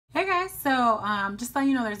So just letting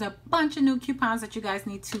you know, there's a bunch of new coupons that you guys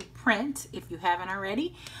need to print if you haven't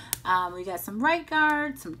already. We got some Right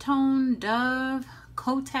Guard, some Tone, Dove,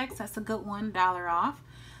 Kotex, that's a good one, $1 off.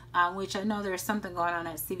 Which I know there's something going on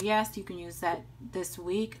at CVS. You can use that this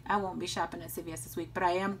week. I won't be shopping at CVS this week, but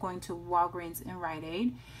I am going to Walgreens and Rite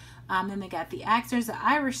Aid. Then they got the Axe. There's the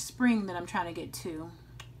Irish Spring that I'm trying to get to.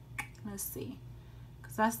 Let's see.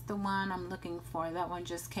 Because that's the one I'm looking for. That one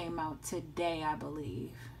just came out today, I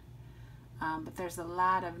believe. But there's a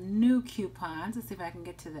lot of new coupons. Let's see if I can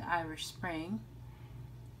get to the Irish Spring.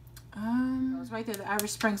 It was right there, the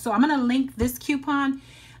Irish Spring. So I'm going to link this coupon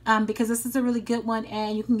because this is a really good one,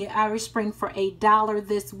 and you can get Irish Spring for $1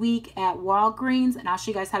 this week at Walgreens, and I'll show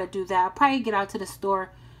you guys how to do that. I'll probably get out to the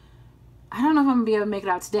store. I don't know if I'm going to be able to make it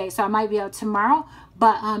out today, so I might be out tomorrow.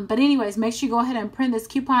 But anyways, make sure you go ahead and print this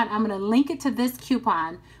coupon. I'm going to link it to this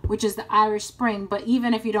coupon, which is the Irish Spring. But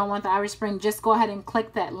even if you don't want the Irish Spring, just go ahead and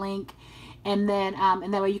click that link. And then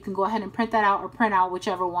and that way you can go ahead and print that out or print out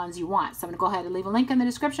whichever ones you want. So I'm going to go ahead and leave a link in the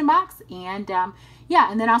description box. And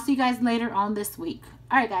yeah, and then I'll see you guys later on this week.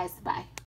 All right, guys. Bye.